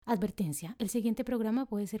Advertencia: el siguiente programa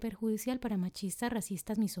puede ser perjudicial para machistas,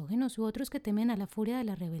 racistas, misóginos u otros que temen a la furia de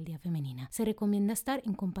la rebeldía femenina. Se recomienda estar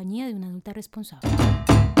en compañía de una adulta responsable.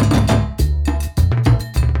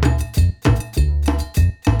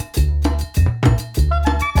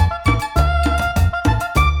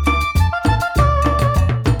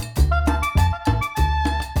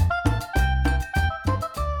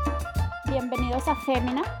 Bienvenidos a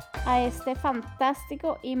Fémina, a este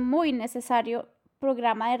fantástico y muy necesario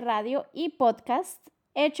programa de radio y podcast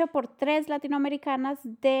hecho por 3 latinoamericanas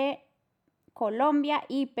de Colombia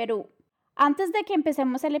y Perú. Antes de que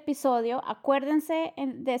empecemos el episodio, acuérdense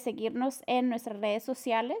de seguirnos en nuestras redes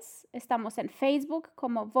sociales. Estamos en Facebook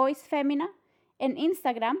como Voice Fémina, en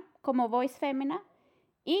Instagram como Voice Fémina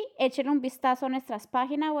y echen un vistazo a nuestras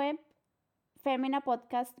páginas web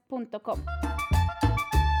feminapodcast.com.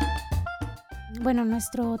 Bueno,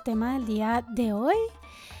 nuestro tema del día de hoy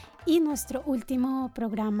y nuestro último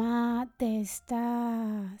programa de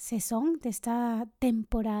esta sesión, de esta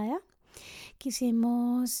temporada,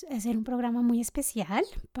 quisimos hacer un programa muy especial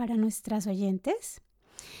para nuestras oyentes.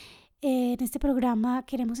 En este programa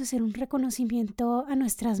queremos hacer un reconocimiento a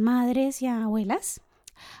nuestras madres y a abuelas,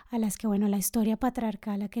 a las que, la historia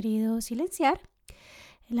patriarcal ha querido silenciar.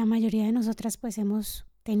 La mayoría de nosotras pues hemos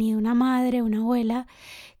tenido una madre, una abuela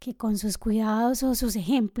que con sus cuidados o sus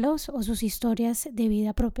ejemplos o sus historias de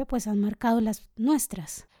vida propia pues han marcado las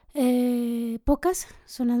nuestras. Pocas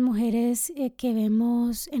son las mujeres que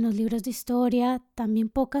vemos en los libros de historia, también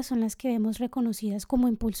pocas son las que vemos reconocidas como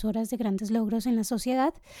impulsoras de grandes logros en la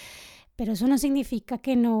sociedad, pero eso no significa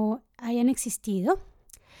que no hayan existido.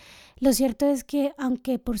 Lo cierto es que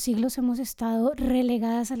aunque por siglos hemos estado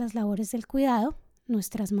relegadas a las labores del cuidado,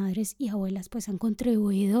 nuestras madres y abuelas pues han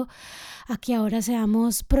contribuido a que ahora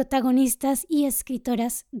seamos protagonistas y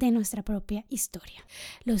escritoras de nuestra propia historia.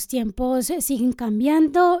 Los tiempos siguen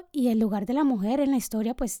cambiando y el lugar de la mujer en la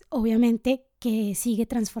historia pues obviamente que sigue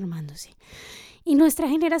transformándose. Y nuestra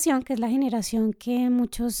generación, que es la generación que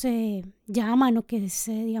muchos llaman o que es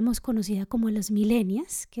conocida como los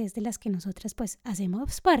millennials, que es de las que nosotras pues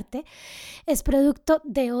hacemos parte, es producto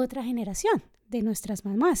de otra generación, de nuestras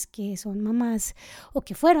mamás, que son mamás o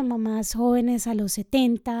que fueron mamás jóvenes a los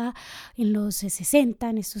 70, en los 60,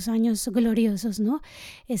 en estos años gloriosos, ¿no?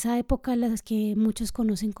 Esa época la que muchos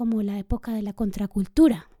conocen como la época de la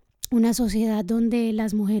contracultura. Una sociedad donde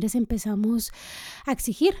las mujeres empezamos a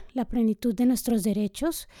exigir la plenitud de nuestros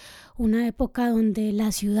derechos, una época donde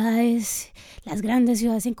las ciudades, las grandes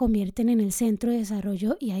ciudades se convierten en el centro de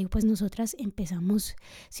desarrollo y ahí pues nosotras empezamos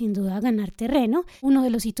sin duda a ganar terreno. Uno de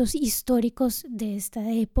los hitos históricos de esta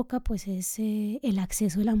época pues es el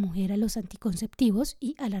acceso de la mujer a los anticonceptivos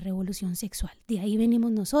y a la revolución sexual. De ahí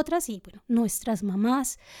venimos nosotras y nuestras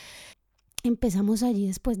mamás. Empezamos allí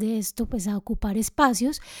después de esto pues a ocupar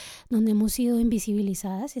espacios donde hemos sido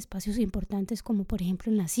invisibilizadas, espacios importantes como por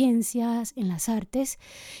ejemplo en las ciencias, en las artes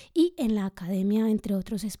y en la academia, entre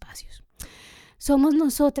otros espacios. Somos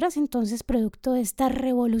nosotras entonces producto de esta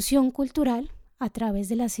revolución cultural a través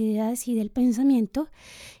de las ideas y del pensamiento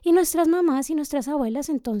y nuestras mamás y nuestras abuelas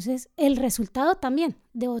entonces el resultado también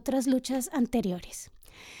de otras luchas anteriores.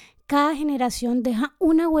 Cada generación deja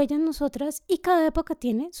una huella en nosotras y cada época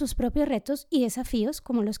tiene sus propios retos y desafíos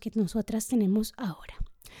como los que nosotras tenemos ahora.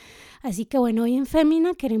 Así que hoy en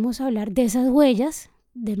Fémina queremos hablar de esas huellas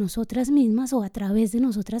de nosotras mismas o a través de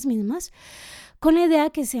nosotras mismas, con la idea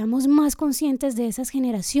de que seamos más conscientes de esas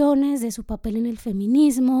generaciones, de su papel en el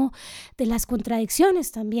feminismo, de las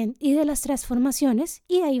contradicciones también y de las transformaciones,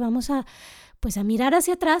 y ahí vamos a mirar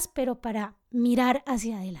hacia atrás, pero para mirar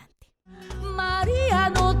hacia adelante. María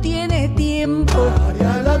no tiene tiempo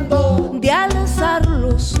de alzar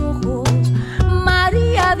los ojos,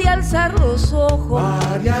 María de alzar los ojos,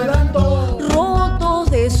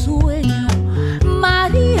 rotos de sueño,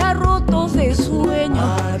 María rotos de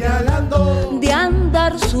sueño, de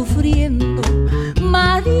andar sufriendo,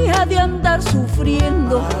 María de andar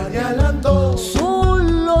sufriendo,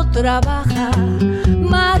 solo trabaja,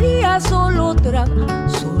 María solo trabaja,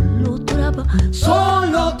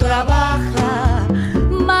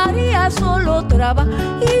 María solo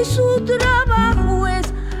trabaja y su trabajo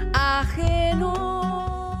es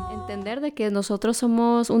ajeno. Entender de que nosotros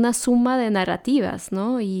somos una suma de narrativas,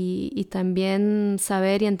 ¿no? Y también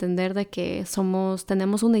saber y entender de que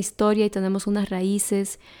tenemos una historia y tenemos unas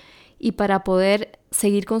raíces y para poder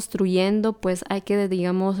seguir construyendo pues hay que,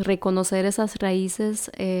 reconocer esas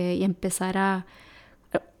raíces y empezar a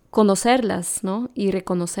conocerlas, ¿no? Y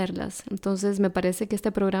reconocerlas. Entonces me parece que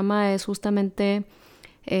este programa es justamente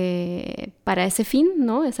para ese fin,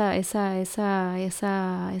 ¿no? Esa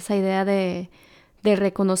idea de del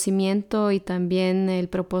reconocimiento y también el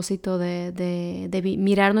propósito de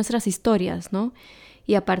mirar nuestras historias, ¿no?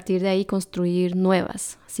 Y a partir de ahí construir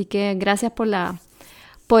nuevas. Así que gracias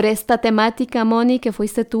por esta temática, Moni, que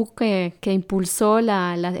fuiste tú que impulsó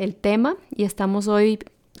el tema, y estamos hoy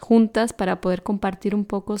juntas para poder compartir un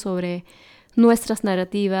poco sobre nuestras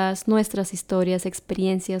narrativas, nuestras historias,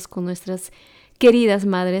 experiencias con nuestras queridas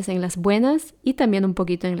madres en las buenas y también un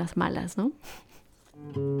poquito en las malas, ¿no?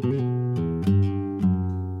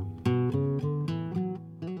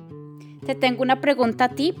 Te tengo una pregunta a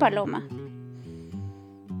ti, Paloma.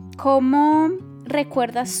 ¿Cómo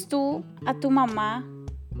recuerdas tú a tu mamá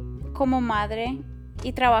como madre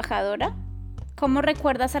y trabajadora? ¿Cómo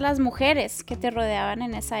recuerdas a las mujeres que te rodeaban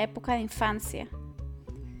en esa época de infancia?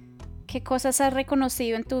 ¿Qué cosas has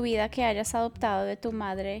reconocido en tu vida que hayas adoptado de tu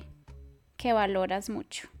madre que valoras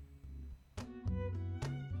mucho?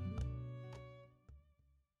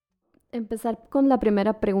 Empezar con la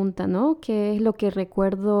primera pregunta, ¿no? ¿Qué es lo que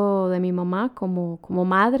recuerdo de mi mamá como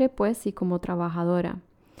madre, pues, y como trabajadora?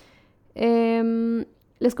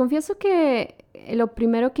 Les confieso que lo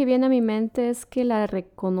primero que viene a mi mente es que la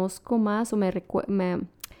reconozco más o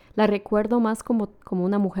la recuerdo más como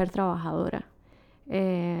una mujer trabajadora.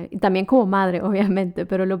 Y también como madre, obviamente,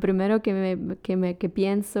 pero lo primero que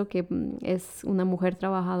pienso que es una mujer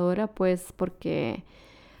trabajadora, pues porque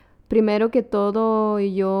primero que todo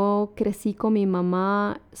yo crecí con mi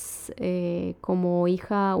mamá como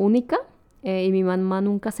hija única, y mi mamá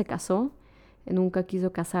nunca se casó. Nunca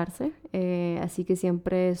quiso casarse, así que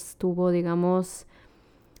siempre estuvo, digamos,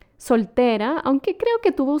 soltera, aunque creo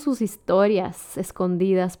que tuvo sus historias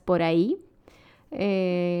escondidas por ahí.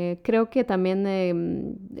 Creo que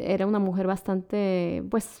también era una mujer bastante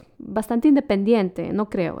independiente, no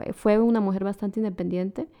creo, fue una mujer bastante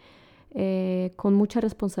independiente, con mucha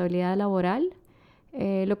responsabilidad laboral,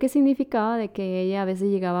 lo que significaba de que ella a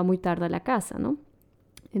veces llegaba muy tarde a la casa, ¿no?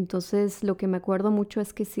 Entonces, lo que me acuerdo mucho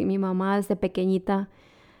es que sí, mi mamá desde pequeñita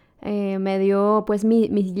me dio pues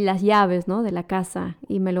las llaves, ¿no? De la casa,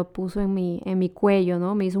 y me lo puso en mi cuello,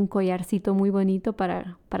 ¿no? Me hizo un collarcito muy bonito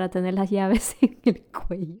para tener las llaves en el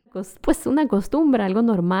cuello. Pues una costumbre, algo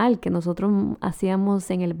normal que nosotros hacíamos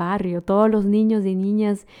en el barrio. Todos los niños y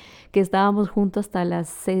niñas que estábamos juntos hasta las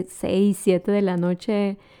 6, 7 de la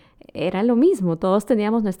noche, era lo mismo. Todos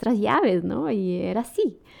teníamos nuestras llaves, ¿no? Y era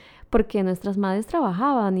así, porque nuestras madres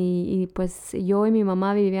trabajaban y pues yo y mi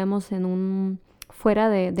mamá vivíamos fuera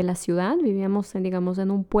de la ciudad, vivíamos digamos en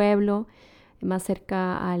un pueblo más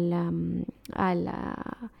cerca a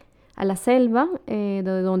la selva, de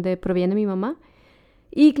donde proviene mi mamá.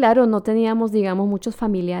 Y claro, no teníamos, digamos, muchos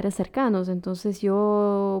familiares cercanos, entonces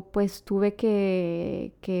yo pues tuve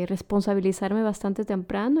que responsabilizarme bastante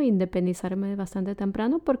temprano, independizarme bastante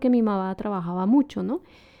temprano, porque mi mamá trabajaba mucho, ¿no?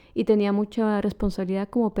 Y tenía mucha responsabilidad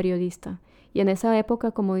como periodista. Y en esa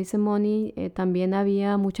época, como dice Moni, también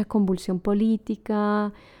había mucha convulsión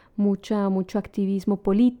política, mucho activismo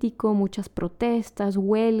político, muchas protestas,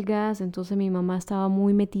 huelgas. Entonces mi mamá estaba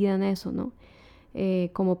muy metida en eso, ¿no?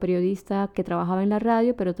 Como periodista que trabajaba en la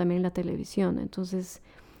radio, pero también en la televisión. Entonces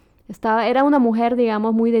era una mujer,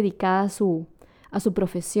 digamos, muy dedicada a su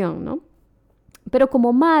profesión, ¿no? Pero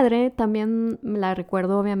como madre, también la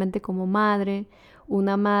recuerdo obviamente como madre,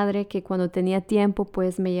 una madre que cuando tenía tiempo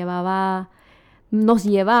pues nos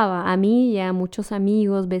llevaba a mí y a muchos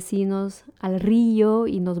amigos, vecinos al río,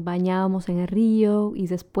 y nos bañábamos en el río, y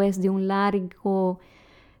después de un largo,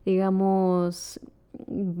 digamos,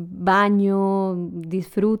 baño,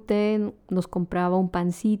 disfrute, nos compraba un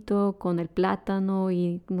pancito con el plátano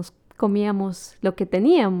y nos comíamos lo que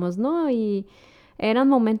teníamos, ¿no? Y eran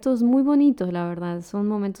momentos muy bonitos, la verdad. Son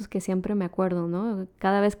momentos que siempre me acuerdo, ¿no?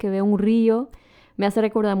 Cada vez que veo un río me hace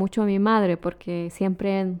recordar mucho a mi madre, porque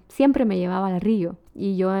siempre me llevaba al río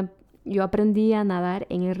y yo aprendí a nadar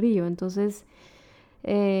en el río. Entonces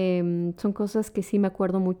son cosas que sí me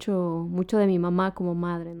acuerdo mucho de mi mamá como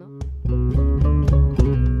madre, ¿no?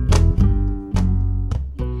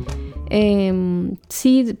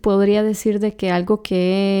 Sí, podría decir de que algo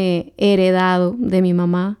que he heredado de mi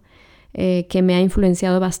mamá, que me ha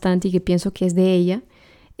influenciado bastante y que pienso que es de ella,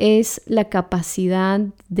 es la capacidad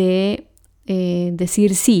de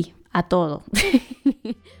decir sí a todo.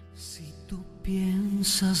 Si tú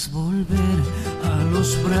piensas volver a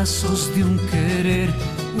los brazos de un querer,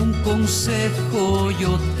 un consejo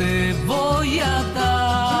yo te voy a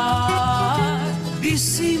dar.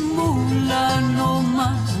 Disimula no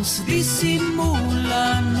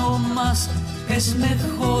más, es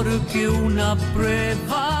mejor que una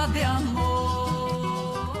prueba de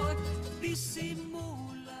amor.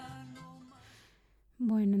 Disimula no más.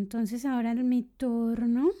 Bueno, entonces ahora es mi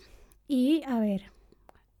turno Y a ver,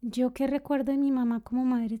 yo qué recuerdo de mi mamá como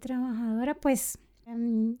madre trabajadora, pues,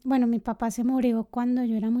 bueno, mi papá se murió cuando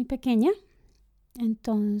yo era muy pequeña,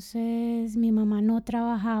 entonces mi mamá no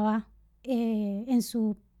trabajaba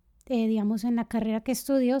digamos, en la carrera que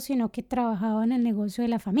estudió, sino que trabajaba en el negocio de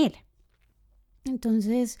la familia.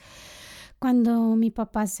 Entonces, cuando mi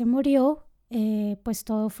papá se murió, pues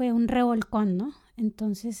todo fue un revolcón, ¿no?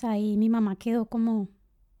 Entonces ahí mi mamá quedó como,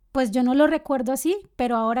 pues yo no lo recuerdo así,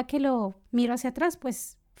 pero ahora que lo miro hacia atrás,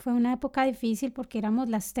 pues fue una época difícil porque éramos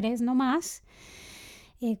las 3 nomás,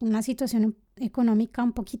 una situación económica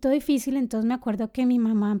un poquito difícil. Entonces me acuerdo que mi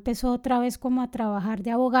mamá empezó otra vez como a trabajar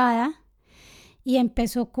de abogada y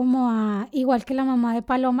empezó como a, igual que la mamá de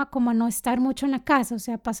Paloma, como a no estar mucho en la casa. O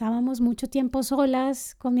sea, pasábamos mucho tiempo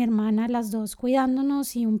solas con mi hermana, las dos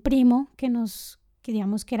cuidándonos, y un primo que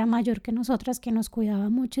digamos que era mayor que nosotras, que nos cuidaba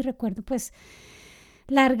mucho. Y recuerdo pues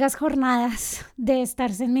largas jornadas de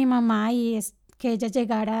estarse en mi mamá y que ella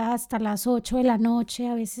llegara hasta las 8 de la noche,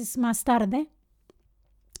 a veces más tarde.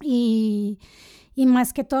 Y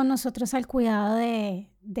más que todo nosotros al cuidado de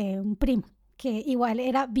un primo, que igual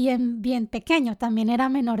era bien, bien pequeño, también era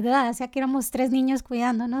menor de edad, o sea que éramos 3 niños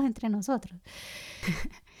cuidándonos entre nosotros.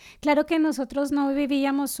 Claro que nosotros no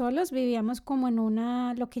vivíamos solos, vivíamos como en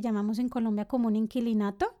lo que llamamos en Colombia como un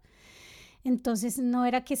inquilinato. Entonces no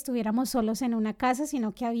era que estuviéramos solos en una casa,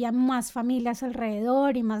 sino que había más familias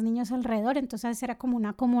alrededor y más niños alrededor, entonces era como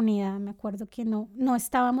una comunidad. Me acuerdo que no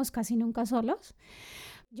estábamos casi nunca solos.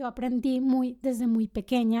 Yo aprendí desde muy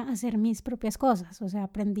pequeña a hacer mis propias cosas, o sea,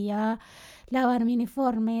 aprendí a lavar mi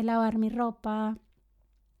uniforme, lavar mi ropa,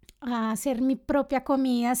 a hacer mi propia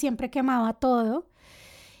comida, siempre quemaba todo.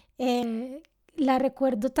 La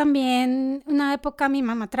recuerdo también, una época mi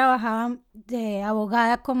mamá trabajaba de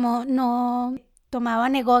abogada, como no tomaba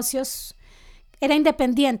negocios, era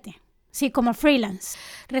independiente, sí, como freelance.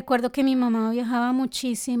 Recuerdo que mi mamá viajaba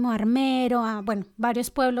muchísimo a Armero, a varios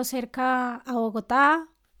pueblos cerca a Bogotá,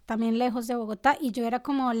 también lejos de Bogotá, y yo era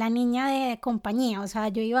como la niña de compañía, o sea,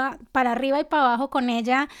 yo iba para arriba y para abajo con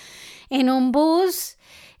ella en un bus.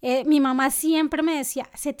 Mi mamá siempre me decía,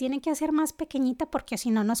 se tiene que hacer más pequeñita porque si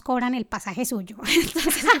no nos cobran el pasaje suyo.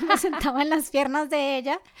 Entonces yo me sentaba en las piernas de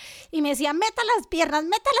ella y me decía, meta las piernas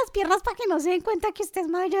para que no se den cuenta que usted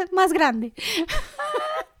es más grande.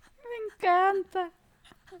 Me encanta.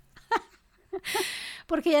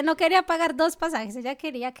 Porque ella no quería pagar 2 pasajes, ella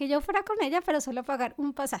quería que yo fuera con ella, pero solo pagar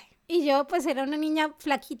un pasaje. Y yo pues era una niña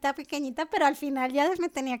flaquita, pequeñita, pero al final ya me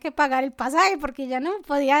tenía que pagar el pasaje porque ya no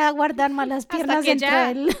podía guardar más las piernas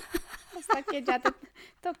hasta que ya te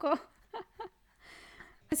tocó.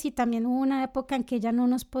 Sí, también hubo una época en que ella no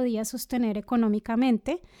nos podía sostener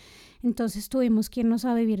económicamente, entonces tuvimos que irnos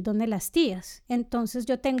a vivir donde las tías. Entonces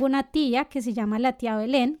yo tengo una tía que se llama la tía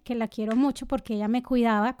Belén, que la quiero mucho porque ella me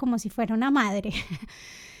cuidaba como si fuera una madre.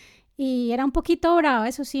 Y era un poquito brava,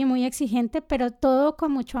 eso sí, muy exigente, pero todo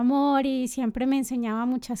con mucho amor y siempre me enseñaba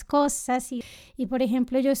muchas cosas. Y por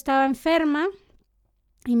ejemplo, yo estaba enferma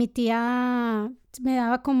y mi tía me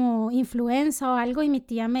daba como influenza o algo y mi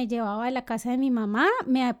tía me llevaba a la casa de mi mamá,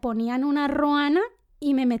 me ponían una ruana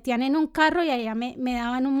y me metían en un carro y allá me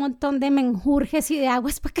daban un montón de menjurjes y de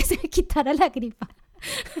aguas para que se me quitara la gripa.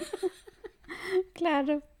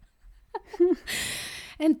 Claro.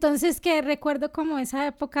 Entonces que recuerdo como esa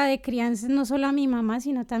época de crianza, no solo a mi mamá,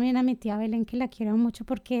 sino también a mi tía Belén, que la quiero mucho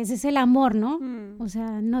porque ese es el amor, ¿no? O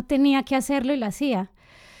sea, no tenía que hacerlo y lo hacía.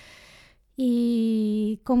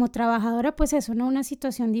 Y como trabajadora, pues eso, ¿no? Una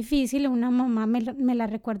situación difícil, una mamá, me la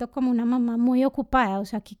recuerdo como una mamá muy ocupada, o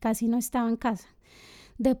sea, que casi no estaba en casa.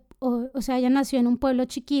 O sea, ella nació en un pueblo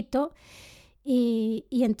chiquito y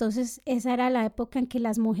entonces esa era la época en que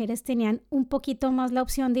las mujeres tenían un poquito más la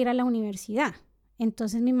opción de ir a la universidad.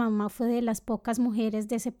 Entonces mi mamá fue de las pocas mujeres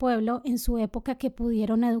de ese pueblo en su época que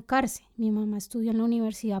pudieron educarse. Mi mamá estudió en la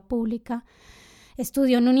universidad pública,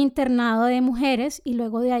 estudió en un internado de mujeres y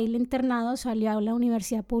luego de ahí el internado salió a la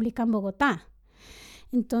universidad pública en Bogotá.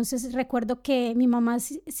 Entonces recuerdo que mi mamá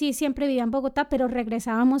sí siempre vivía en Bogotá, pero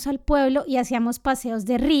regresábamos al pueblo y hacíamos paseos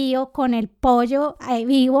de río con el pollo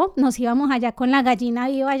vivo. Nos íbamos allá con la gallina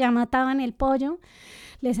viva, allá mataban el pollo,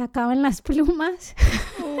 le sacaban las plumas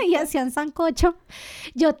y hacían sancocho.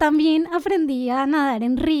 Yo también aprendí a nadar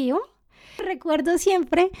en río. Recuerdo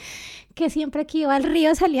siempre que iba al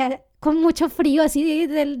río salía con mucho frío así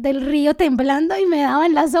del río temblando y me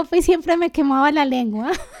daban la sopa y siempre me quemaba la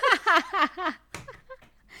lengua.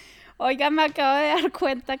 Oiga, me acabo de dar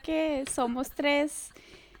cuenta que somos 3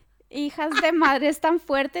 hijas de madres tan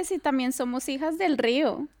fuertes y también somos hijas del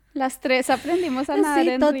río. Las 3 aprendimos a nadar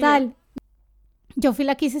en río. Sí, total. yo fui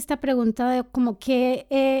la que hice esta pregunta de como qué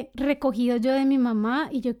he recogido yo de mi mamá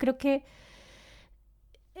y yo creo que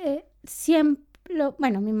siempre,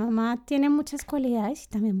 bueno, mi mamá tiene muchas cualidades y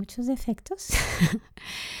también muchos defectos,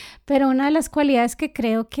 pero una de las cualidades que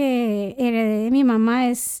creo que heredé de mi mamá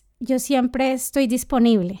es yo siempre estoy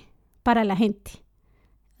disponible para la gente.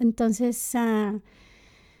 Entonces,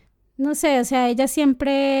 no sé, o sea, ella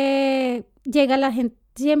siempre llega a la gente,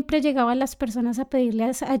 siempre llegaba a las personas a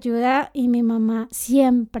pedirles ayuda y mi mamá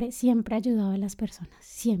siempre, siempre ayudaba a las personas,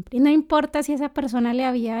 siempre. Y no importa si esa persona le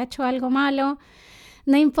había hecho algo malo,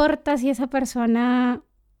 no importa si esa persona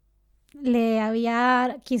le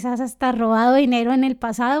había quizás hasta robado dinero en el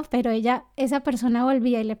pasado, pero esa persona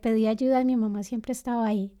volvía y le pedía ayuda y mi mamá siempre estaba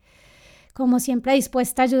ahí, como siempre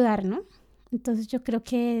dispuesta a ayudar, ¿no? Entonces yo creo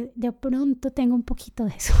que de pronto tengo un poquito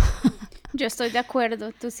de eso. Yo estoy de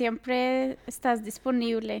acuerdo, tú siempre estás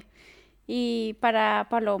disponible y para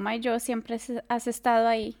Paloma y yo siempre has estado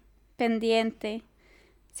ahí, pendiente,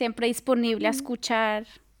 siempre disponible a escuchar,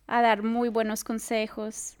 a dar muy buenos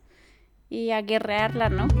consejos y a guerrearla,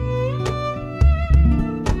 ¿no?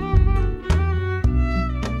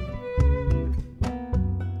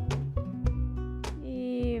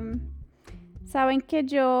 Y saben que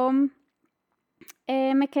yo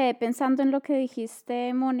me quedé pensando en lo que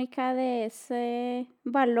dijiste, Mónica, de ese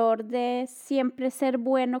valor de siempre ser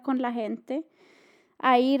bueno con la gente.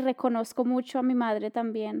 Ahí reconozco mucho a mi madre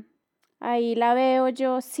también. Ahí la veo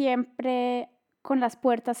yo siempre con las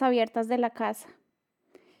puertas abiertas de la casa,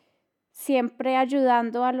 siempre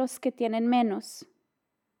ayudando a los que tienen menos,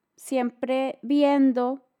 siempre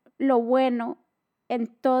viendo lo bueno en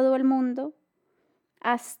todo el mundo,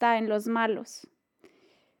 hasta en los malos.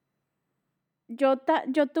 Yo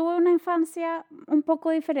tuve una infancia un poco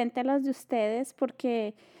diferente a las de ustedes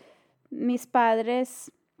porque mis padres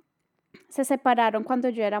se separaron cuando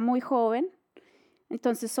yo era muy joven,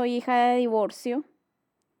 entonces soy hija de divorcio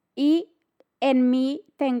y en mí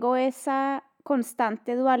tengo esa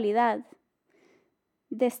constante dualidad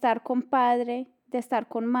de estar con padre, de estar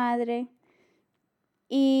con madre,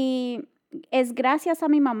 y es gracias a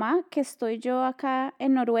mi mamá que estoy yo acá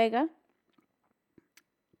en Noruega,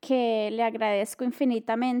 que le agradezco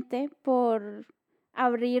infinitamente por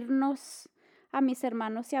abrirnos a mis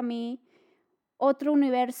hermanos y a mí otro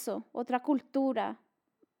universo, otra cultura,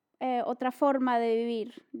 otra forma de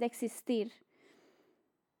vivir, de existir.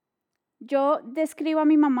 Yo describo a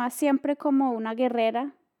mi mamá siempre como una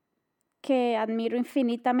guerrera que admiro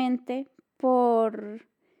infinitamente por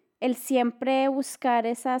el siempre buscar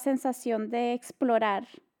esa sensación de explorar,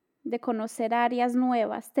 de conocer áreas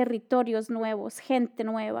nuevas, territorios nuevos, gente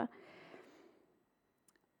nueva.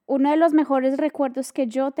 Uno de los mejores recuerdos que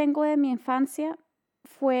yo tengo de mi infancia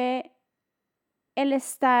fue el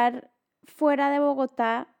estar fuera de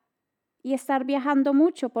Bogotá y estar viajando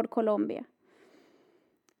mucho por Colombia.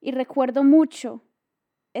 Y recuerdo mucho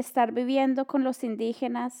estar viviendo con los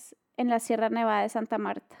indígenas en la Sierra Nevada de Santa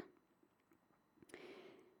Marta.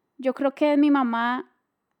 Yo creo que mi mamá,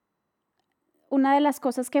 una de las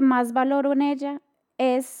cosas que más valoro en ella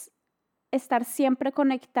es estar siempre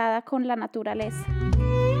conectada con la naturaleza.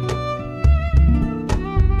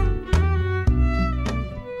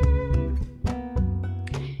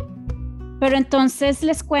 Pero entonces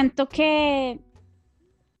les cuento que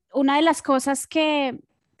una de las cosas que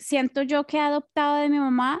siento yo que he adoptado de mi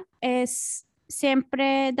mamá es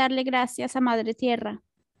siempre darle gracias a Madre Tierra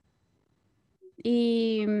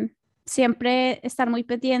y siempre estar muy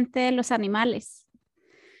pendiente de los animales.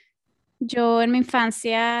 Yo en mi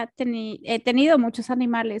infancia he tenido muchos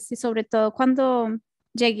animales y sobre todo cuando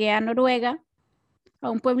llegué a Noruega, a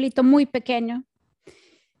un pueblito muy pequeño,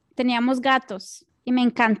 teníamos gatos y me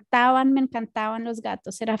encantaban los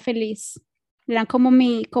gatos, era feliz, eran como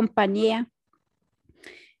mi compañía.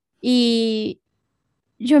 Y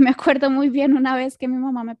yo me acuerdo muy bien una vez que mi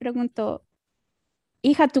mamá me preguntó,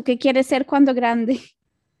 hija, ¿tú qué quieres ser cuando grande?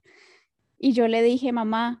 Y yo le dije,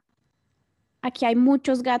 mamá, aquí hay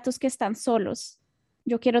muchos gatos que están solos.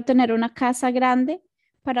 Yo quiero tener una casa grande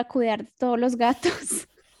para cuidar de todos los gatos.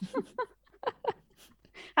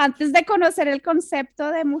 Antes de conocer el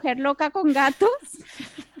concepto de mujer loca con gatos,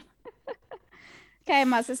 que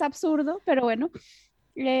además es absurdo, pero bueno,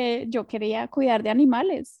 yo quería cuidar de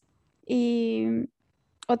animales. Y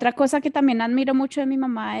otra cosa que también admiro mucho de mi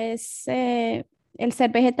mamá es el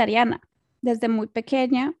ser vegetariana. Desde muy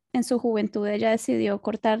pequeña, en su juventud, ella decidió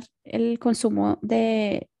cortar el consumo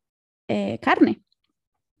de carne.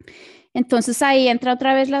 Entonces ahí entra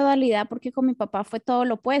otra vez la dualidad porque con mi papá fue todo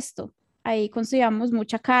lo opuesto. Ahí consumíamos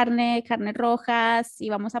mucha carne, carnes rojas,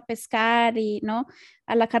 íbamos a pescar y no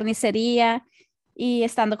a la carnicería Y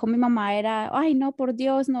estando con mi mamá era, ay, no, por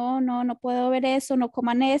Dios, no puedo ver eso, no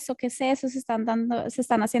coman eso, ¿qué es eso? Se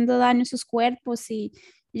están haciendo daño en sus cuerpos. Y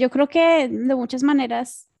yo creo que de muchas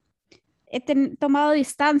maneras tomado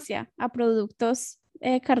distancia a productos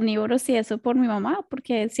carnívoros y eso por mi mamá,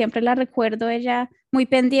 porque siempre la recuerdo ella muy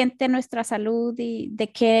pendiente de nuestra salud y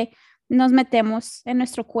de qué nos metemos en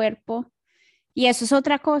nuestro cuerpo. Y eso es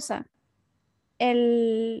otra cosa,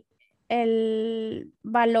 el, el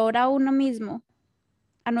valor a uno mismo,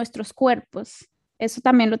 a nuestros cuerpos. Eso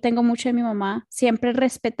también lo tengo mucho de mi mamá, siempre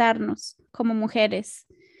respetarnos como mujeres.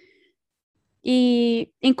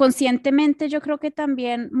 Y inconscientemente yo creo que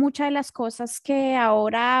también muchas de las cosas que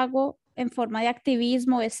ahora hago en forma de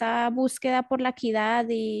activismo, esa búsqueda por la equidad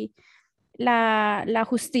y la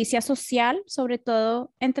justicia social, sobre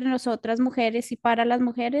todo entre nosotras mujeres y para las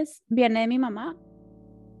mujeres, viene de mi mamá.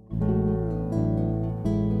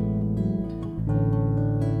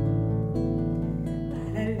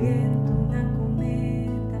 Para el viento una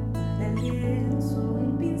cometa, para el lienzo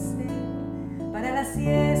un pincel, para la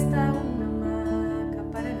siesta una hamaca,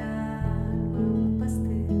 para el alma un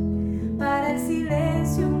pastel, para el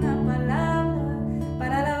silencio una palabra,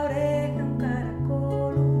 para la oreja un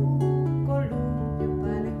caracol, un columpio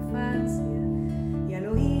para la infancia y al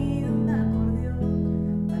oído un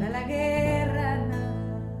acordeón, para la guerra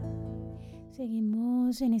nada.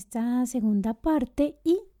 Seguimos en esta segunda parte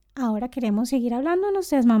y ahora queremos seguir hablando de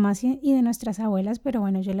nuestras mamás y de nuestras abuelas, pero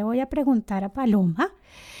bueno, yo le voy a preguntar a Paloma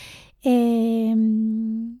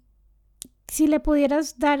si le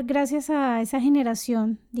pudieras dar gracias a esa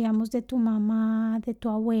generación, digamos, de tu mamá, de tu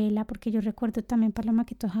abuela, porque yo recuerdo también, Paloma,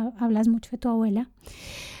 que tú hablas mucho de tu abuela,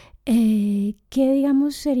 ¿qué,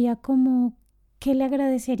 digamos, sería como, qué le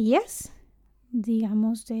agradecerías,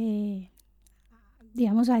 digamos,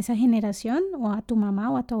 digamos, a esa generación o a tu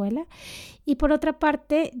mamá o a tu abuela? Y por otra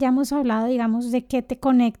parte, ya hemos hablado, digamos, de qué te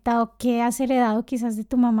conecta o qué has heredado quizás de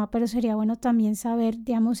tu mamá, pero sería bueno también saber,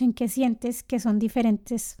 digamos, en qué sientes que son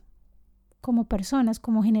diferentes como personas,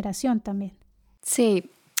 como generación también. Sí,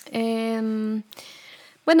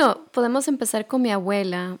 bueno, podemos empezar con mi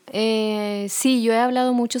abuela. Sí, yo he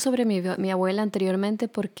hablado mucho sobre mi abuela anteriormente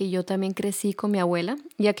porque yo también crecí con mi abuela,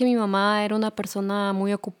 ya que mi mamá era una persona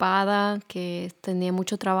muy ocupada, que tenía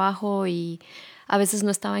mucho trabajo y a veces no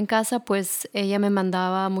estaba en casa, pues ella me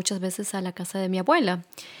mandaba muchas veces a la casa de mi abuela.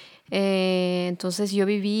 Entonces yo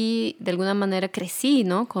viví, de alguna manera crecí,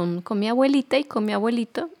 ¿no? Con mi abuelita y con mi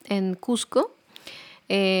abuelito en Cusco.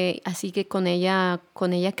 Así que con ella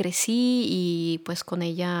crecí y pues con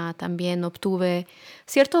ella también obtuve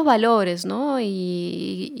ciertos valores, ¿no?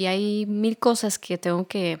 Y hay mil cosas que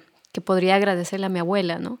que podría agradecerle a mi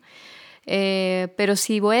abuela, ¿no? Pero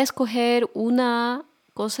si voy a escoger una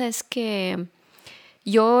cosa es que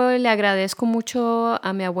yo le agradezco mucho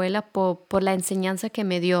a mi abuela por la enseñanza que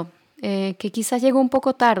me dio, que quizás llegó un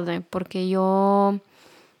poco tarde porque yo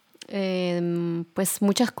pues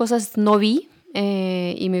muchas cosas no vi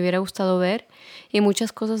y me hubiera gustado ver y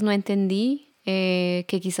muchas cosas no entendí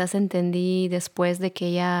que quizás entendí después de que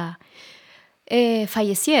ella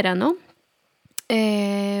falleciera, ¿no?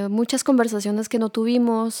 Muchas conversaciones que no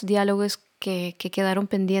tuvimos, diálogos que quedaron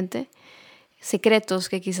pendientes, secretos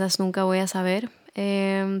que quizás nunca voy a saber.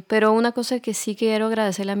 Pero una cosa que sí quiero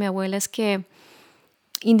agradecerle a mi abuela es que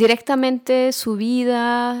indirectamente su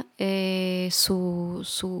vida, su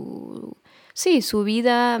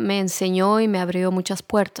vida me enseñó y me abrió muchas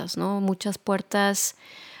puertas, ¿no? Muchas puertas,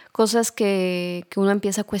 cosas que uno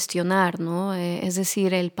empieza a cuestionar, ¿no? Es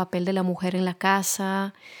decir, el papel de la mujer en la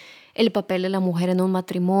casa, el papel de la mujer en un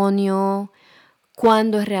matrimonio,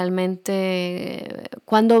 cuándo es realmente,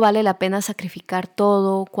 cuándo vale la pena sacrificar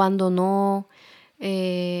todo, cuándo no,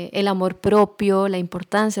 el amor propio, la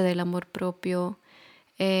importancia del amor propio.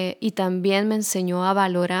 Y también me enseñó a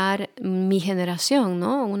valorar mi generación,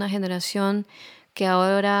 ¿no? Una generación que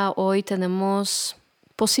hoy tenemos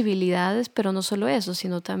posibilidades, pero no solo eso,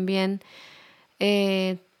 sino también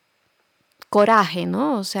coraje,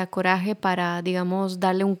 ¿no? O sea, coraje para, digamos,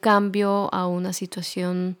 darle un cambio a una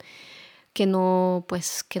situación que no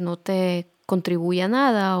te contribuye a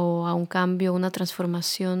nada o a un cambio, una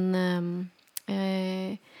transformación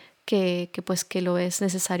que lo es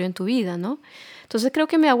necesario en tu vida, ¿no? Entonces creo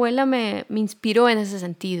que mi abuela me inspiró en ese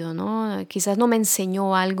sentido, ¿no? Quizás no me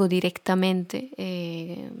enseñó algo directamente,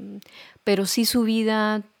 pero sí su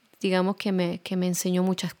vida, digamos que me enseñó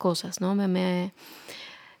muchas cosas, ¿no?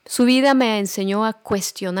 Su vida me enseñó a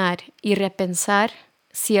cuestionar y repensar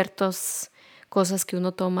ciertas cosas que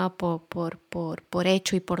uno toma por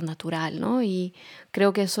hecho y por natural, ¿no? Y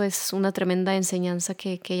creo que eso es una tremenda enseñanza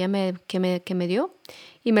que ella me dio,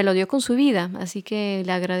 y me lo dio con su vida, así que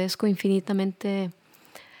le agradezco infinitamente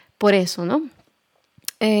por eso, ¿no?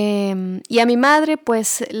 Y a mi madre,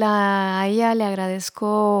 pues a ella le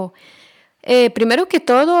agradezco primero que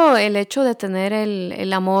todo el hecho de tener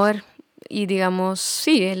el amor y digamos,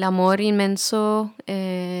 sí, el amor inmenso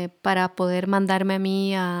para poder mandarme a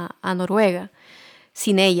mí a Noruega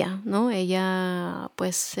sin ella, ¿no? Ella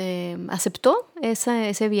pues aceptó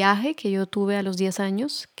ese viaje que yo tuve a los 10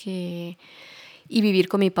 años y vivir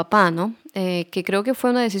con mi papá, ¿no? Que creo que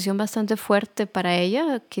fue una decisión bastante fuerte para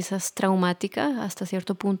ella, quizás traumática hasta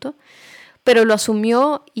cierto punto, pero lo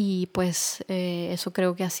asumió y pues eso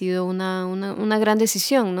creo que ha sido una gran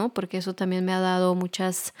decisión, ¿no? Porque eso también me ha dado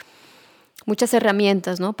muchas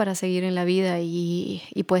herramientas, ¿no? Para seguir en la vida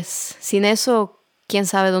y pues sin eso, quién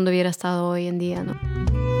sabe dónde hubiera estado hoy en día, ¿no?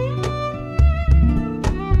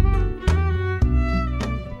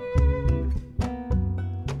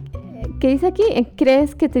 ¿Qué dice aquí?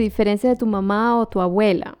 ¿Crees que te diferencia de tu mamá o tu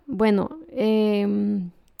abuela? Bueno,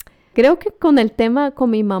 creo que con el tema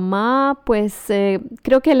con mi mamá, pues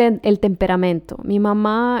creo que el temperamento. Mi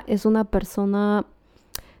mamá es una persona,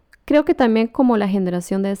 creo que también como la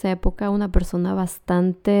generación de esa época, una persona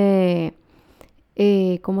bastante,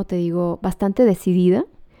 ¿cómo te digo? Bastante decidida.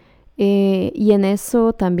 Y en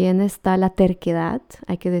eso también está la terquedad,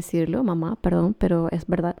 hay que decirlo, mamá, perdón, pero es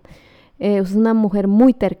verdad. Es una mujer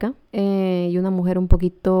muy terca y una mujer un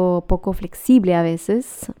poco flexible a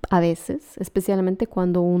veces, especialmente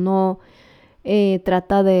cuando uno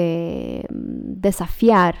trata de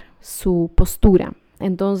desafiar su postura.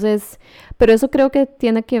 Entonces, pero eso creo que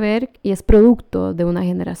tiene que ver y es producto de una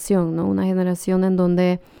generación, ¿no? Una generación en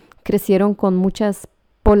donde crecieron con muchas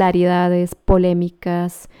polaridades,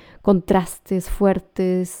 polémicas, contrastes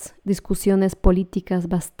fuertes, discusiones políticas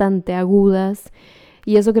bastante agudas.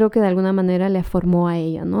 Y eso creo que de alguna manera le formó a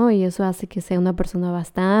ella, ¿no? Y eso hace que sea una persona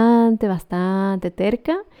bastante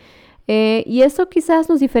terca. Y eso quizás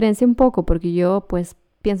nos diferencia un poco, porque yo pues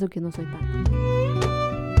pienso que no soy tanto.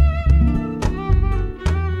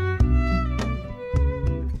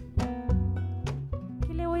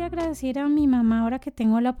 ¿Qué le voy a agradecer a mi mamá ahora que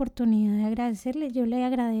tengo la oportunidad de agradecerle? Yo le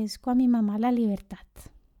agradezco a mi mamá la libertad,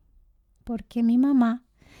 porque mi mamá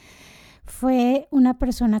fue una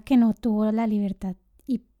persona que no tuvo la libertad.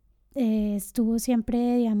 Estuvo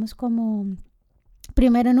siempre, digamos, como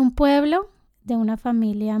primero en un pueblo de una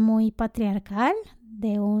familia muy patriarcal,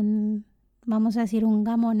 de vamos a decir, un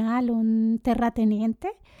gamonal, un terrateniente.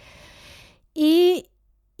 Y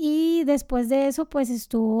después de eso, pues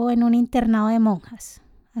estuvo en un internado de monjas.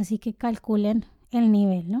 Así que calculen el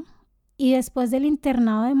nivel, ¿no? Y después del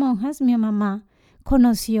internado de monjas, mi mamá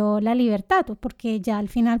conoció la libertad, porque ya al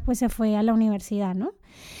final pues se fue a la universidad, ¿no?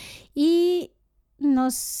 Y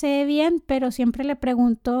no sé bien, pero siempre le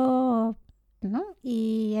pregunto, ¿no?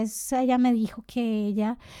 Y ella me dijo que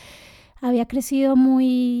ella había crecido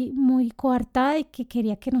muy coartada y que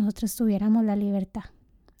quería que nosotros tuviéramos la libertad.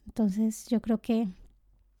 Entonces yo creo que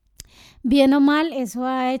bien o mal eso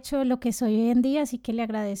ha hecho lo que soy hoy en día, así que le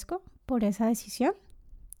agradezco por esa decisión.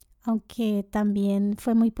 Aunque también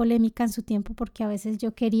fue muy polémica en su tiempo porque a veces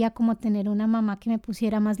yo quería como tener una mamá que me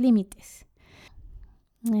pusiera más límites.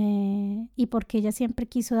 Y porque ella siempre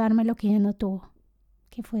quiso darme lo que ella no tuvo,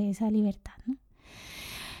 que fue esa libertad, ¿no?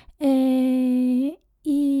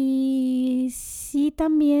 Y sí,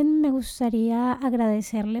 también me gustaría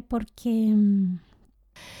agradecerle porque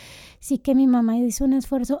sí que mi mamá hizo un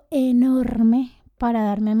esfuerzo enorme para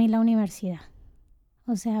darme a mí la universidad.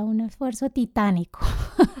 O sea, un esfuerzo titánico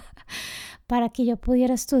para que yo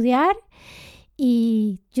pudiera estudiar,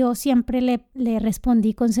 y yo siempre le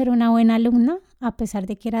respondí con ser una buena alumna, a pesar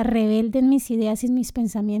de que era rebelde en mis ideas y en mis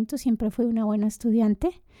pensamientos, siempre fui una buena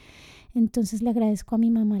estudiante. Entonces le agradezco a mi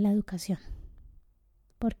mamá la educación,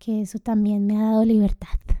 porque eso también me ha dado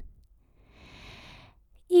libertad.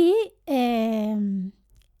 Y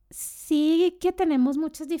sí que tenemos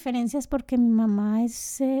muchas diferencias porque mi mamá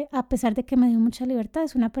es, a pesar de que me dio mucha libertad,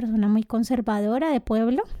 es una persona muy conservadora de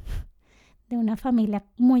pueblo, de una familia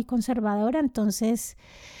muy conservadora. Entonces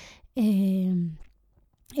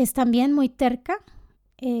es también muy terca.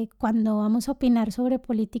 Cuando vamos a opinar sobre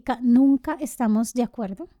política nunca estamos de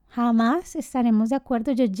acuerdo, jamás estaremos de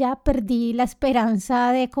acuerdo. Yo ya perdí la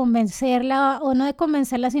esperanza de convencerla, o no de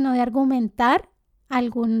convencerla, sino de argumentar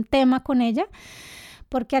algún tema con ella,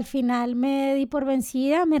 porque al final me di por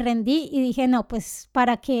vencida, me rendí y dije, no, pues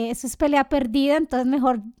para que eso es pelea perdida, entonces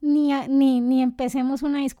mejor ni empecemos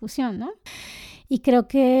una discusión, ¿no? Y creo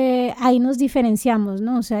que ahí nos diferenciamos,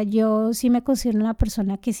 ¿no? O sea, yo sí me considero una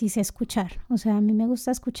persona que sí sé escuchar. O sea, a mí me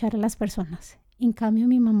gusta escuchar a las personas. En cambio,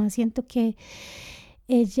 mi mamá siento que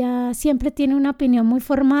ella siempre tiene una opinión muy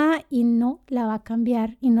formada y no la va a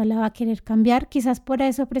cambiar y no la va a querer cambiar. Quizás por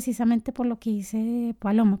eso, precisamente por lo que dice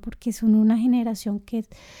Paloma, porque son una generación que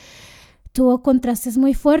tuvo contrastes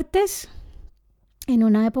muy fuertes en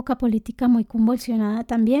una época política muy convulsionada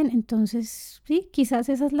también. Entonces, sí, quizás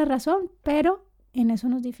esa es la razón, pero en eso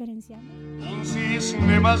nos diferenciamos. Un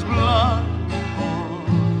cisne más blanco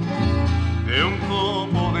de un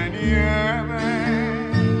copo de nieve,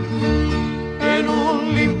 en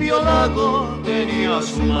un limpio lago tenía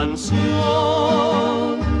su mansión.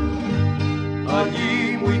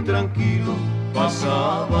 Allí muy tranquilo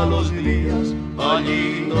pasaba los días,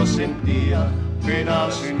 allí no sentía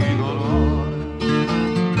penas ni dolor.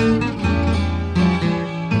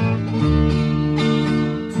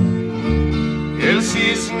 El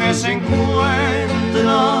cisne se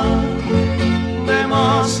encuentra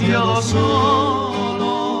demasiado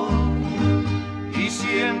solo y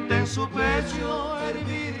siente en su pecho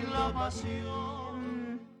hervir la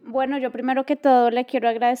pasión. Bueno, yo primero que todo le quiero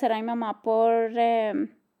agradecer a mi mamá por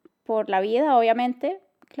la vida, obviamente,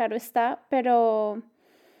 claro está, pero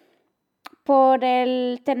por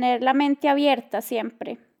el tener la mente abierta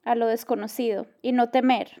siempre a lo desconocido y no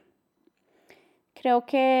temer. Creo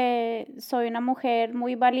que soy una mujer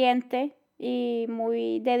muy valiente y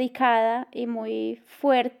muy dedicada y muy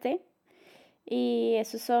fuerte, y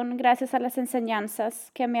eso son gracias a las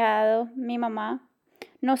enseñanzas que me ha dado mi mamá,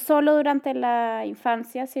 no solo durante la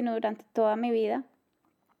infancia, sino durante toda mi vida.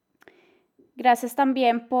 Gracias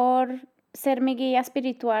también por ser mi guía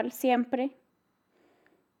espiritual siempre.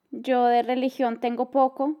 Yo de religión tengo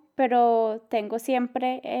poco, pero tengo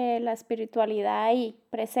siempre la espiritualidad ahí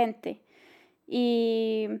presente.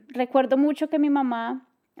 Y recuerdo mucho que mi mamá,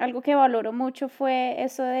 algo que valoro mucho fue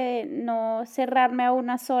eso de no cerrarme a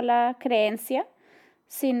una sola creencia,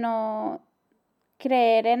 sino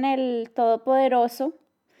creer en el Todopoderoso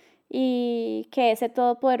y que ese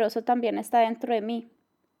Todopoderoso también está dentro de mí.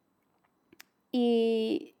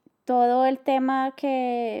 Y todo el tema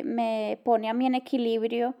que me pone a mí en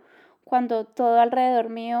equilibrio cuando todo alrededor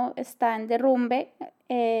mío está en derrumbe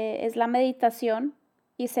es la meditación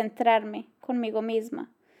y centrarme conmigo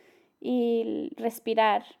misma y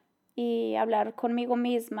respirar y hablar conmigo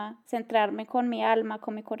misma, centrarme con mi alma,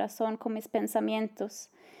 con mi corazón, con mis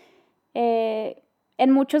pensamientos.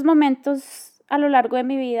 En muchos momentos a lo largo de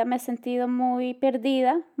mi vida me he sentido muy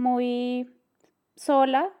perdida, muy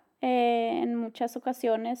sola en muchas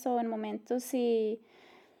ocasiones o en momentos, y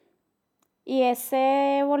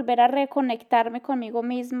ese volver a reconectarme conmigo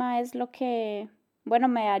misma es lo que, bueno,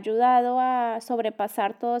 me ha ayudado a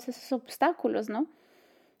sobrepasar todos esos obstáculos, ¿no?,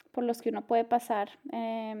 por los que uno puede pasar.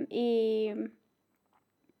 Y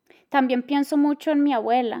también pienso mucho en mi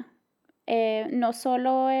abuela, no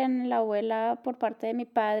solo en la abuela por parte de mi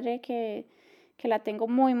padre, que la tengo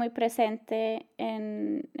muy, muy presente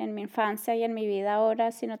en mi infancia y en mi vida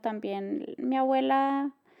ahora, sino también mi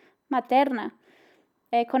abuela materna.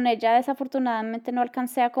 Con ella desafortunadamente no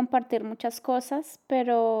alcancé a compartir muchas cosas,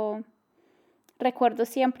 pero recuerdo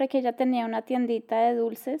siempre que ella tenía una tiendita de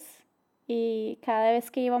dulces y cada vez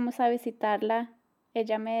que íbamos a visitarla,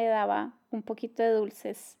 ella me daba un poquito de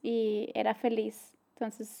dulces y era feliz.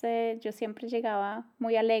 Entonces yo siempre llegaba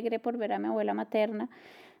muy alegre por ver a mi abuela materna,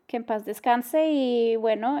 que en paz descanse. Y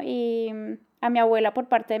bueno, y a mi abuela por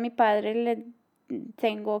parte de mi padre le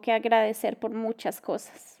tengo que agradecer por muchas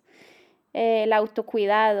cosas. El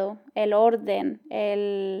autocuidado, el orden,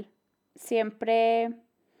 el siempre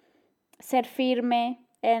ser firme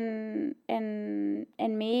en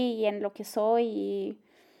mí y en lo que soy, y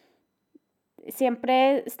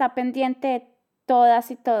siempre está pendiente de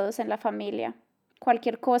todas y todos en la familia.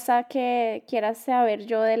 Cualquier cosa que quiera saber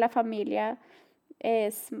yo de la familia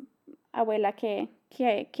es abuela, ¿qué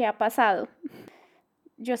ha pasado?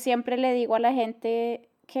 Yo siempre le digo a la gente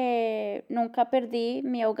que nunca perdí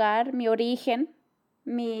mi hogar, mi origen,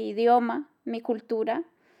 mi idioma, mi cultura,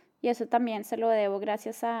 y eso también se lo debo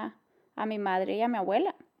gracias a mi madre y a mi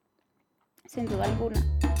abuela, sin duda alguna.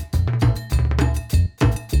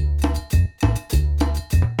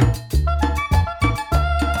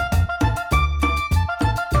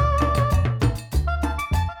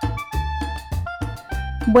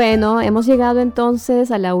 Bueno, hemos llegado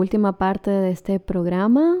entonces a la última parte de este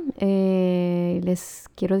programa. Les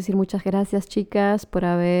quiero decir muchas gracias, chicas, por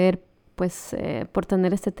por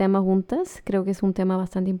tener este tema juntas. Creo que es un tema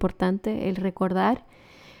bastante importante, el recordar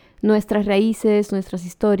nuestras raíces, nuestras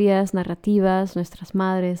historias, narrativas, nuestras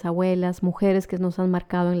madres, abuelas, mujeres que nos han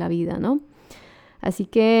marcado en la vida, ¿no? Así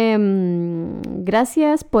que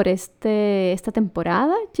gracias por esta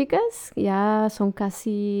temporada, chicas. Ya son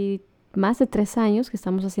casi más de 3 años que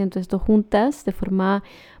estamos haciendo esto juntas de forma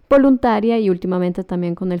voluntaria y últimamente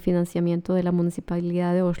también con el financiamiento de la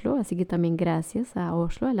Municipalidad de Oslo. Así que también gracias a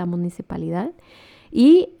Oslo, a la municipalidad.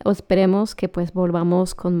 Y esperemos que pues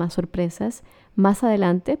volvamos con más sorpresas más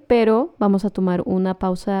adelante, pero vamos a tomar una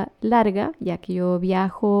pausa larga, ya que yo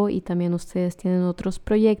viajo y también ustedes tienen otros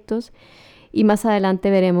proyectos. Y más adelante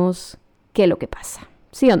veremos qué es lo que pasa.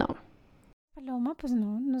 ¿Sí o no? Paloma, pues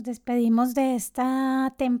no, nos despedimos de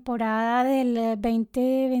esta temporada del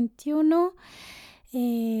 2021.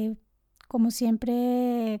 Como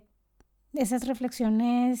siempre, esas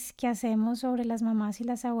reflexiones que hacemos sobre las mamás y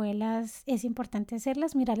las abuelas, es importante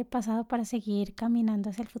hacerlas, mirar el pasado para seguir caminando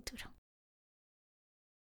hacia el futuro.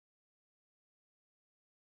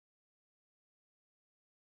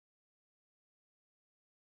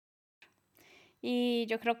 Y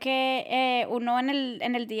yo creo que uno en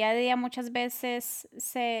el día a día muchas veces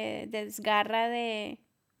se desgarra de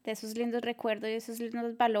esos lindos recuerdos y esos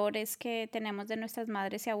lindos valores que tenemos de nuestras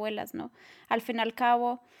madres y abuelas, ¿no? Al fin y al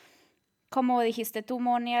cabo, como dijiste tú,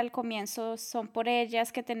 Moni, al comienzo, son por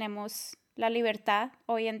ellas que tenemos la libertad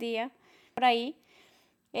hoy en día, por ahí.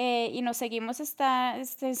 Y nos seguimos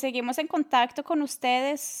en contacto con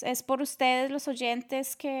ustedes. Es por ustedes, los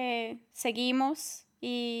oyentes, que seguimos,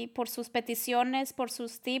 y por sus peticiones, por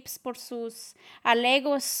sus tips, por sus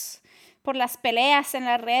alegos, por las peleas en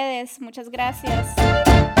las redes. Muchas gracias.